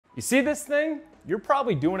You see this thing? You're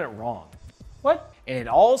probably doing it wrong. What? And it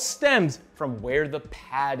all stems from where the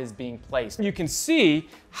pad is being placed. You can see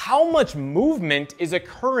how much movement is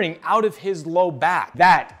occurring out of his low back.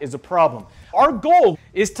 That is a problem. Our goal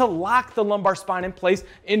is to lock the lumbar spine in place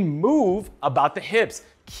and move about the hips.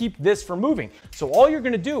 Keep this from moving. So all you're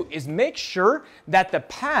gonna do is make sure that the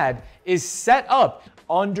pad is set up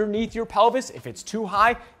underneath your pelvis. If it's too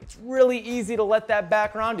high, it's really easy to let that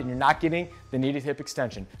back round and you're not getting the needed hip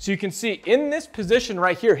extension. So you can see in this position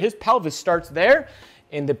right here, his pelvis starts there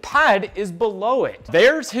and the pad is below it.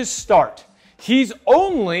 There's his start. He's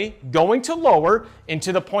only going to lower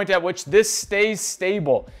into the point at which this stays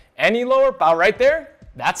stable. Any lower, about right there,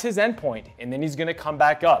 that's his end point, and then he's gonna come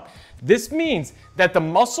back up. This means that the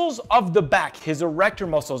muscles of the back, his erector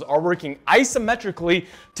muscles, are working isometrically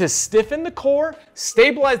to stiffen the core,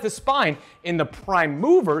 stabilize the spine, and the prime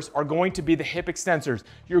movers are going to be the hip extensors,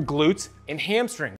 your glutes and hamstrings.